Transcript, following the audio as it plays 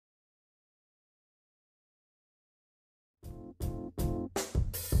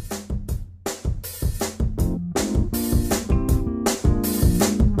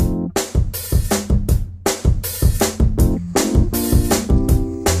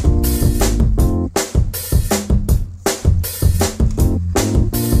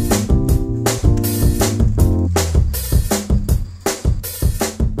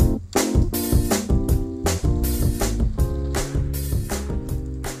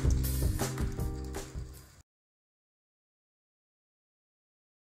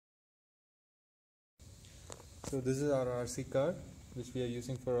So this is our RC card which we are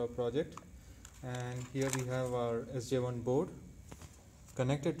using for our project, and here we have our SJ1 board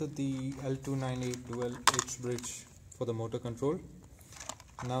connected to the L298 dual H bridge for the motor control.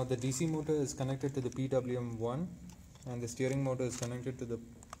 Now the DC motor is connected to the PWM1 and the steering motor is connected to the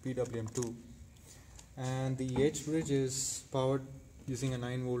PWM2, and the H bridge is powered using a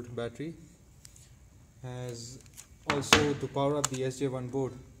 9-volt battery. As also, to power up the SJ1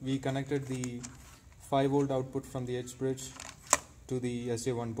 board, we connected the 5-volt output from the H bridge to the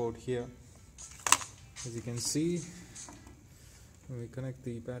SJ1 board here. As you can see, when we connect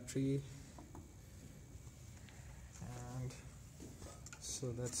the battery, and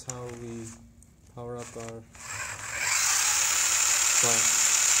so that's how we power up our car.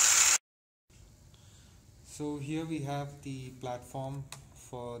 So here we have the platform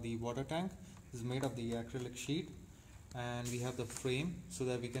for the water tank. This is made of the acrylic sheet, and we have the frame so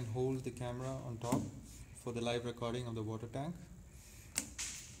that we can hold the camera on top for the live recording of the water tank.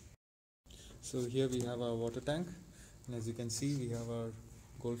 So here we have our water tank, and as you can see we have our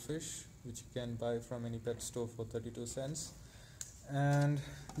goldfish which you can buy from any pet store for 32 cents. And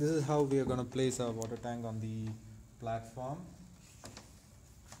this is how we are going to place our water tank on the platform,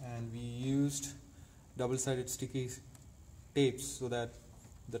 and we used double-sided sticky tapes so that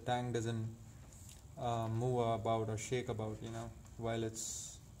the tank doesn't move about or shake about, while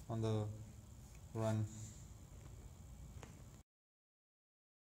it's on the run.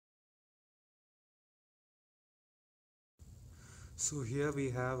 So here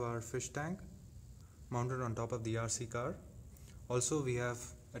we have our fish tank mounted on top of the RC car. Also, we have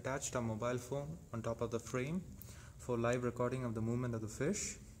attached a mobile phone on top of the frame for live recording of the movement of the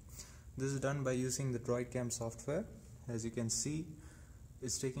fish. This is done by using the DroidCam software. As you can see,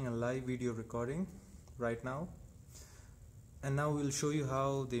 it's taking a live video recording right now. And now we'll show you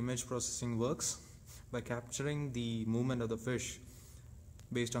how the image processing works by capturing the movement of the fish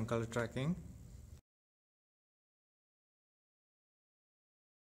based on color tracking.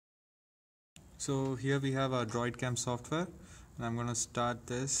 So here we have our DroidCam software, and I'm going to start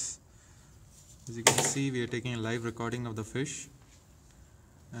this. As you can see, we are taking a live recording of the fish.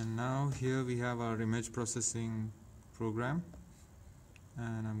 And now here we have our image processing program,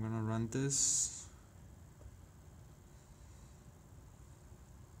 and I'm going to run this.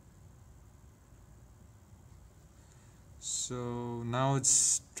 So now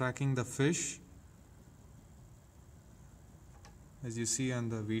it's tracking the fish, as you see on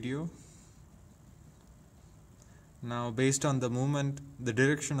the video. Now, based on the movement, the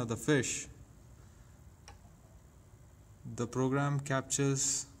direction of the fish, the program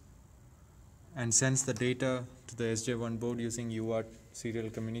captures and sends the data to the SJ1 board using UART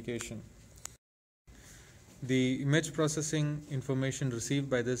serial communication. The image processing information received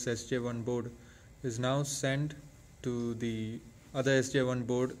by this SJ1 board is now sent to the other SJ1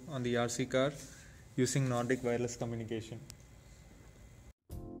 board on the RC car using Nordic wireless communication.